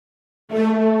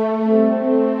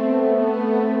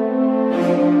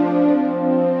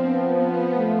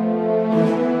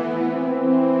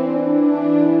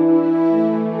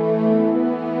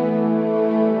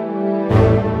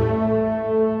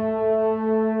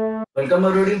Welcome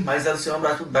everybody, myself Shivam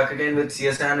Rajput back again with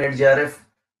CSIR-NET-JRF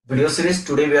video series.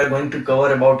 Today we are going to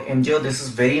cover about MGO. This is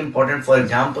very important for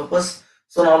exam purpose.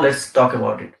 So now let's talk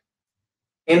about it.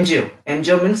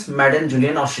 MGO means Madden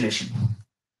Julian Oscillation.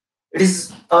 It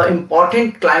is an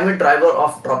important climate driver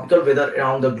of tropical weather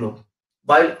around the globe.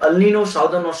 While El Nino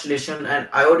Southern Oscillation and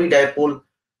IOD dipole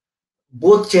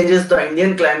both changes the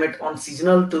Indian climate on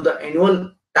seasonal to the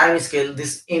annual time scale,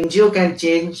 this MGO can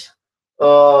change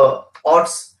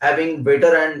odds having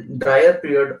wetter and drier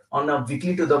period on a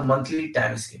weekly to the monthly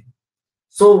time scale.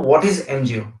 So what is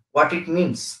MGO? What it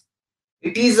means?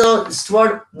 It is a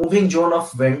eastward moving zone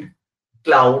of wind,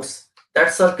 clouds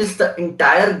that circles the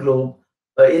entire globe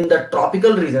in the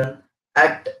tropical region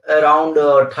at around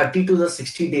 30 to the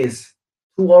 60 days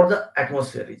throughout the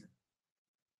atmosphere region.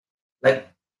 Like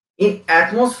in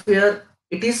atmosphere,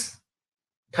 it is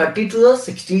 30 to the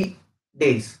 60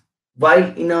 days, while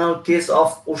in a case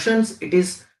of oceans, it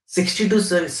is 60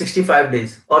 to 65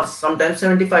 days or sometimes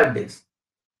 75 days.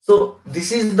 So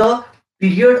this is the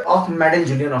period of Madden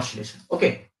Julian oscillation.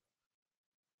 Okay.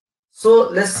 So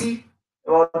let's see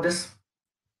about this.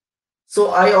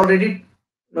 So I already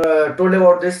told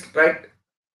about this, right?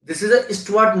 This is a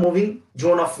eastward moving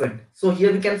zone of wind. So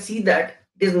here we can see that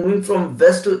it is moving from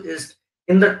west to east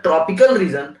in the tropical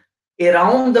region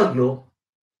around the globe.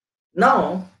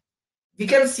 Now we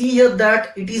can see here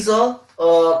that it is a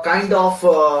kind of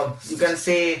you can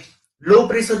say low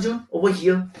pressure zone over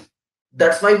here.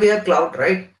 That's why we have cloud,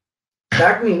 right?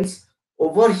 That means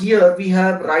over here we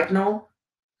have right now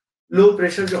low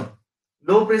pressure zone.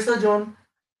 Low pressure zone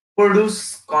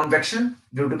produce convection.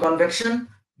 Due to convection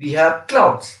we have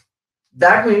clouds.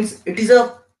 That means it is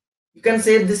a, you can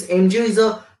say this MGO is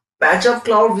a patch of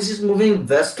cloud which is moving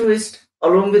west to east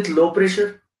along with low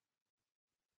pressure.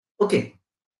 Okay.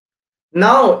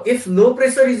 Now, if low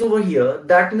pressure is over here,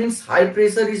 that means high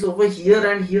pressure is over here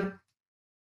and here.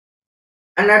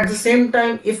 And at the same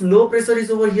time, if low pressure is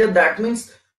over here, that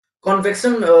means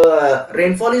convection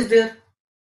rainfall is there.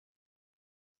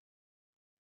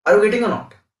 Are you getting or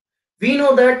not? We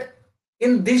know that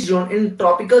in this zone, in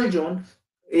tropical zone,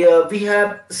 we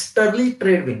have southerly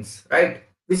trade winds, right?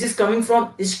 Which is coming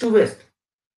from east to west.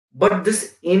 But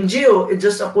this MGO is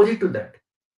just opposite to that.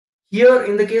 Here,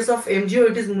 in the case of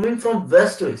MGO, it is moving from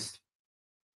west to east.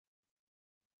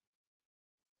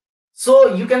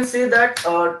 So you can say that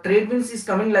trade winds is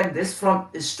coming like this from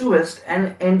east to west,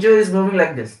 and MGO is moving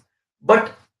like this.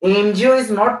 But MGO is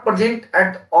not present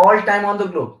at all time on the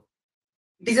globe.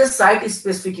 It is a site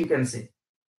specific, you can say.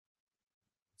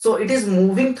 So it is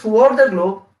moving throughout the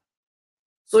globe.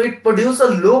 So it produces a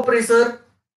low pressure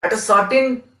at a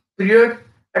certain period,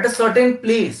 at a certain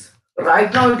place.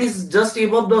 Right now, it is just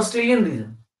above the Australian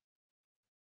region.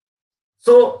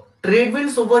 So trade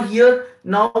winds over here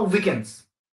now weakens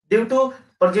due to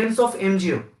presence of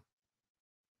MGO.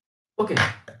 Okay.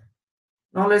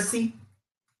 Now let's see.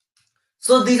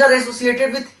 So these are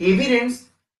associated with heavy rains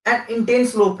and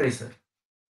intense low pressure.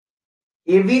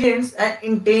 Heavy rains and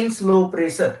intense low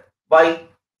pressure. Why?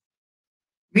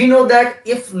 We know that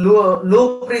if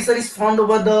low pressure is found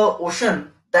over the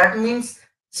ocean, that means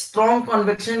strong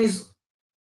convection is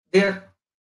there.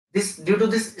 Due to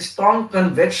this strong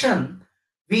convection,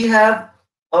 we have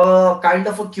a kind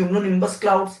of a cumulonimbus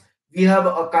clouds. We have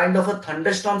a kind of a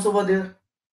thunderstorms over there.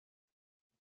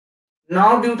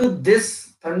 Now, due to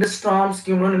this thunderstorms,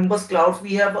 cumulonimbus clouds,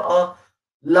 we have a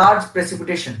large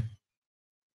precipitation.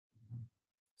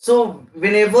 So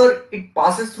whenever it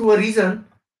passes through a region,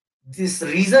 this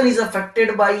region is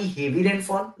affected by heavy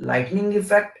rainfall, lightning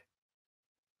effect,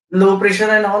 low pressure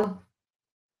and all.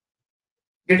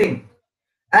 Getting?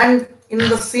 And in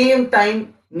the same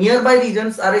time, nearby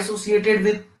regions are associated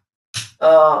with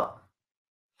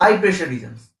high pressure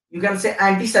regions. You can say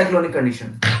anticyclonic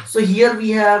condition. So here we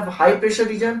have high pressure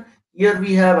region, here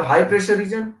we have high pressure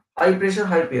region, high pressure,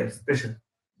 high pressure.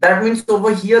 That means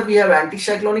over here we have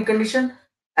anticyclonic condition,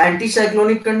 and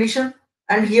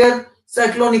here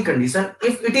cyclonic condition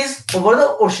if it is over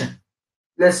the ocean,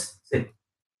 let's say.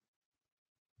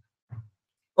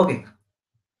 Okay.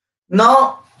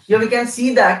 Now here we can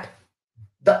see that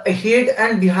the ahead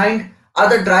and behind are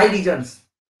the dry regions.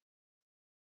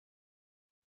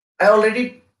 I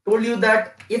already told you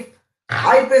that if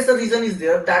high pressure region is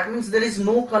there, that means there is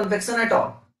no convection at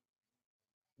all.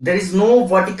 There is no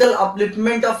vertical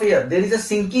upliftment of air. There is a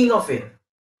sinking of air.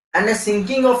 And a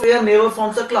sinking of air never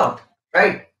forms a cloud,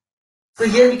 right? So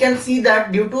here we can see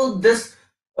that due to this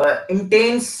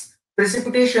intense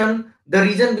precipitation, the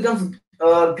region becomes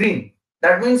green.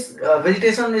 That means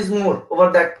vegetation is more over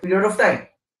that period of time.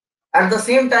 At the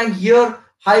same time, here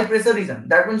high pressure region.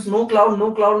 That means no cloud.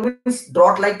 No cloud means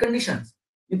drought like conditions.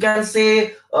 You can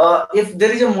say if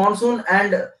there is a monsoon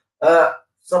and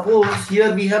suppose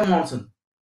here we have monsoon.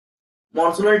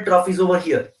 Monsoonal trough is over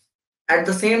here. At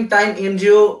the same time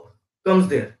MJO comes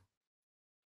there.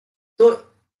 So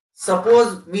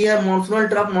suppose we have monsoonal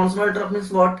trough. Monsoonal trough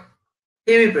means what?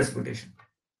 Heavy precipitation.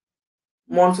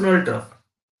 Monsoonal trough.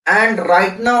 And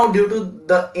right now due to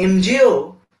the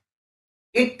MJO,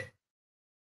 it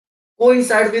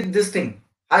coincide with this thing,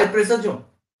 high pressure zone.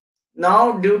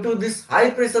 Now due to this high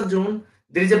pressure zone,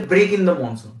 there is a break in the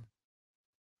monsoon,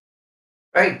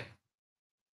 right?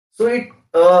 So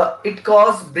it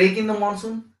cause break in the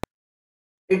monsoon.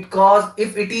 It cause,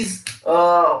 if it is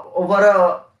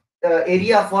over a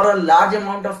area for a large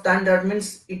amount of time, that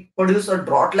means it produce a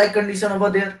drought like condition over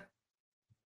there.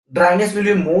 Dryness will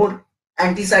be more,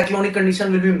 anticyclonic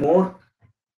condition will be more.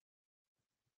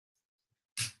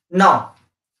 Now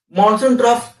monsoon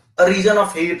trough, a region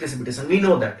of heavy precipitation, we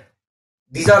know that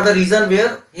these are the region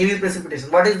where heavy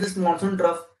precipitation. What is this monsoon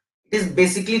trough? It is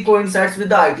basically coincides with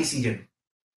the ITCZ.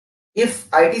 If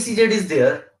ITCZ is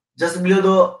there just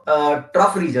below the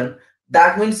trough region,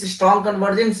 that means strong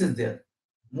convergence is there.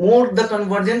 More the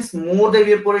convergence, more the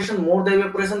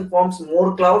evaporation forms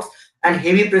more clouds and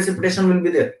heavy precipitation will be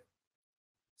there.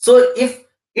 So if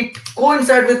it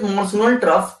coincides with monsoonal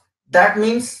trough, that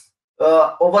means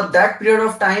over that period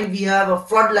of time we have a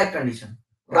flood like condition.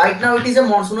 Right now it is a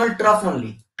monsoonal trough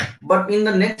only, but in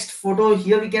the next photo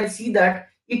here we can see that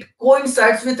it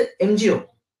coincides with MJO.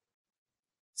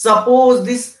 Suppose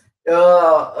this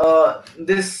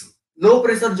this low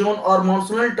pressure zone or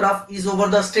monsoonal trough is over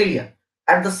the Australia.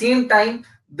 At the same time,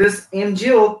 this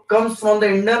MJO comes from the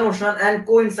Indian Ocean and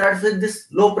coincides with this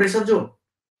low pressure zone.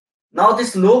 Now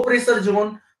this low pressure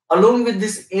zone along with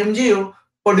this MJO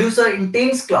produce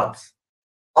intense clouds.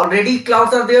 Already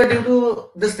clouds are there due to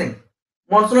this thing,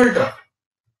 monsoonal trough.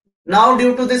 Now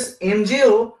due to this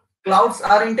MJO, clouds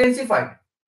are intensified.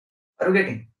 Are you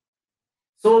getting?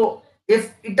 So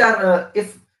if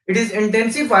it is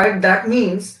intensified, that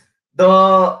means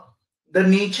the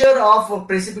nature of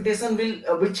precipitation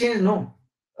will change. No,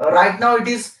 right now it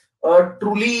is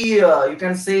truly you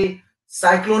can say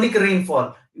cyclonic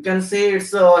rainfall. You can say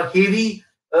it's a heavy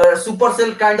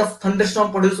supercell kind of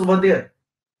thunderstorm produced over there.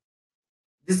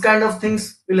 This kind of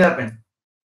things will happen.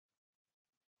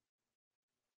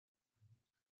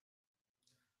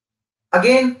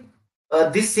 Again,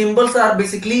 these symbols are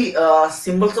basically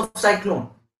symbols of cyclone.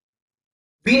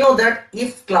 We know that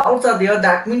if clouds are there,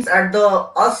 that means at the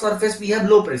Earth's surface we have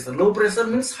low pressure. Low pressure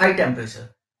means high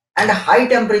temperature. And high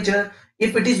temperature,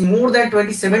 if it is more than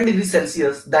 27 degrees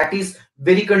Celsius, that is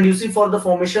very conducive for the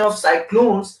formation of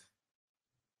cyclones.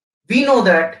 We know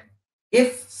that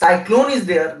if cyclone is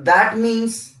there, that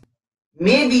means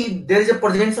maybe there is a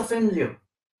presence of MJO.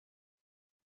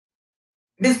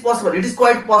 It is possible. It is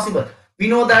quite possible. We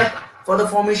know that for the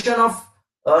formation of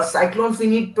cyclones, we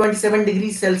need 27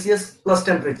 degrees Celsius plus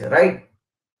temperature, right?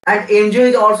 And MJO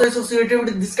is also associated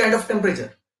with this kind of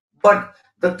temperature. But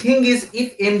the thing is,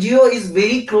 if MJO is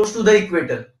very close to the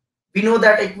equator, we know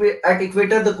that at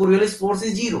equator the Coriolis force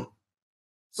is 0.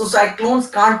 So cyclones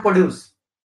can't produce.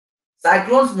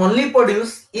 Cyclones only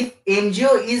produce if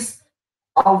MJO is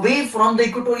away from the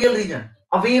equatorial region,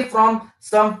 away from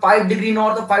some 5 degree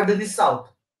north or 5 degrees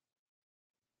south.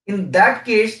 In that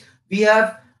case, we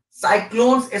have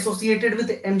cyclones associated with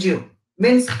MJO.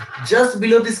 Means just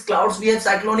below these clouds we have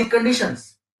cyclonic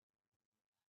conditions,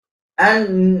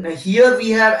 and here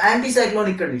we have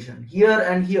anticyclonic condition here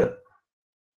and here.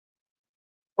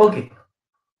 Okay,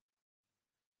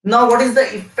 now what is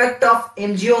the effect of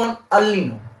MJO on El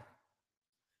Nino?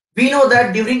 We know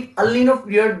that during El Nino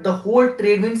period the whole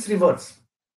trade winds reverse,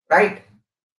 right?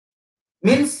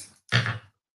 Means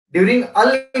during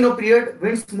El Nino period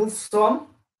winds move from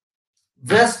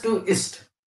west to east,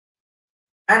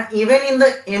 and even in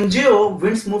the MJO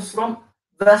winds moves from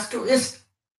west to east,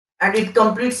 and it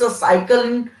completes a cycle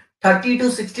in 30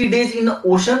 to 60 days in the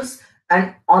oceans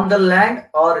and on the land,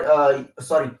 or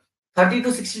 30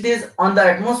 to 60 days on the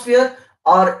atmosphere,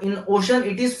 or in ocean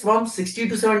it is from 60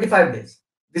 to 75 days.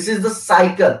 This is the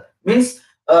cycle. Means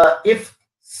if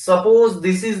suppose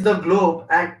this is the globe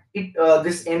and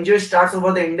this MJO starts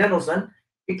over the Indian Ocean,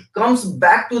 it comes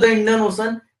back to the Indian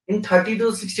Ocean in 30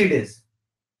 to 60 days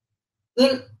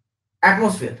in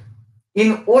atmosphere.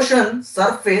 In ocean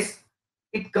surface,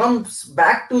 it comes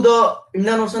back to the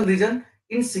Indian Ocean region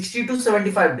in 60 to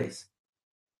 75 days.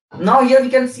 Now here we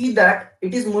can see that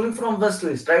it is moving from west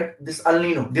to east, right? This El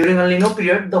Nino. During El Nino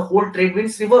period, the whole trade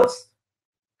winds reverse.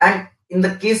 And in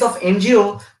the case of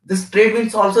MJO, this trade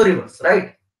winds also reverse,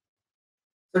 right?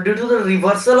 So due to the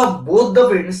reversal of both the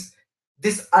winds,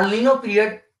 this El Nino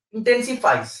period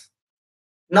intensifies.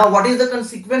 Now, what is the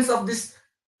consequence of this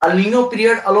El Nino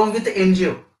period along with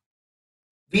MJO?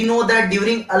 We know that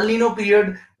during El Nino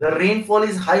period, the rainfall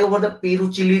is high over the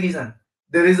Peru-Chile region.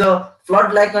 There is a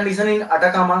flood-like condition in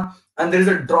Atacama, and there is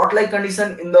a drought-like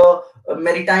condition in the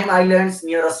maritime islands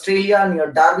near Australia,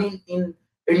 near Darwin, in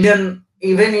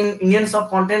even in Indian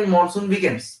subcontinent monsoon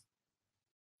weekends.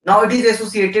 Now it is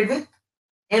associated with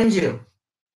MJO.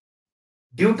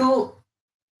 Due to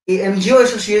a MJO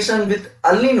association with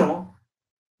El Nino,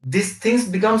 these things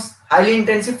becomes highly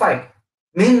intensified.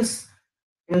 Means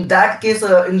in that case,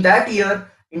 in that year,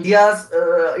 India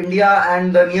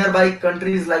and the nearby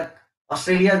countries like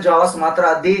Australia, Java,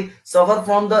 Sumatra, they suffer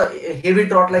from the heavy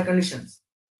drought-like conditions.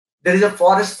 There is a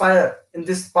forest fire in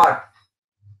this part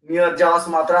near Java,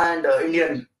 Sumatra, and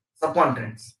Indian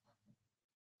subcontinents.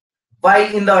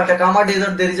 While in the Atacama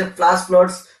Desert, there is a flash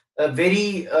floods,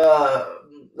 very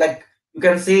like you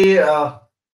can say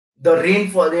the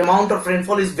rainfall, the amount of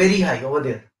rainfall is very high over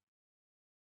there.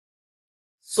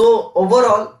 So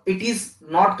overall, it is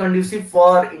not conducive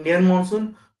for Indian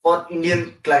monsoon, for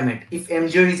Indian climate if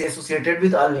MJO is associated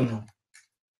with El Nino.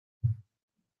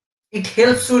 It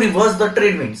helps to reverse the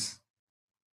trade winds.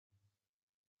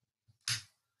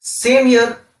 Same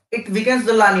year, it weakens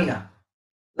the La Nina.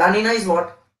 La Nina is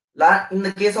what? In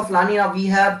the case of La Nina, we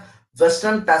have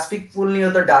Western Pacific pool near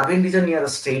the Darwin region near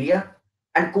Australia,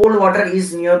 and cold water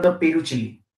is near the Peru,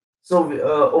 Chile. So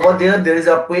over there is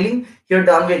upwelling, here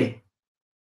downwelling.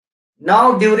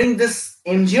 Now during this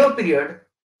MJO period,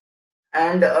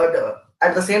 and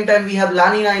at the same time we have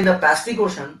La Nina in the Pacific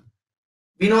Ocean,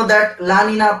 we know that La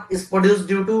Nina is produced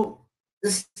due to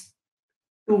this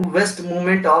to west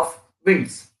movement of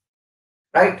winds,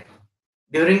 right?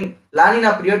 During La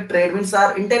Nina period, trade winds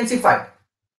are intensified.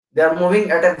 They are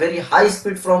moving at a very high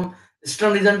speed from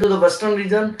eastern region to the western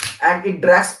region, and it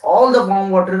drags all the warm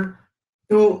water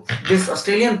to this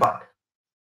Australian part.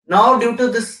 Now due to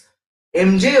this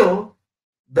MJO,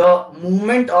 the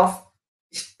movement of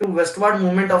to westward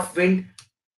movement of wind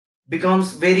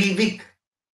becomes very weak,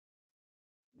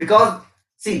 because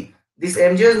see, this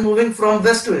MJO is moving from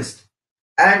west to east,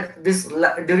 and this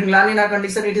during La Nina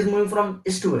condition it is moving from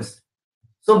east to west.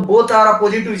 So both are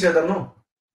opposite to each other, no?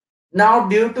 Now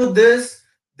due to this,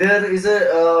 there is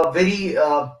a very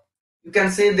you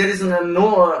can say there is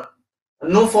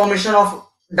no formation of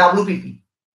WPP.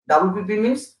 WPP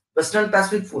means Western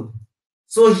Pacific Pool.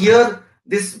 So here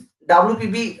this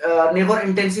WPP never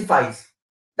intensifies.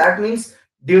 That means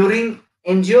during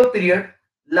MJO period,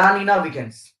 La Nina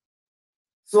weakens.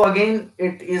 So again,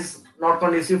 it is not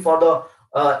conducive for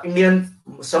the Indian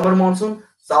summer monsoon,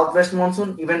 southwest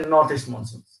monsoon, even northeast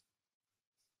monsoons.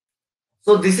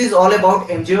 So this is all about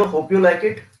MJO. Hope you like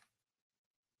it.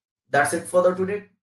 That's it for the today.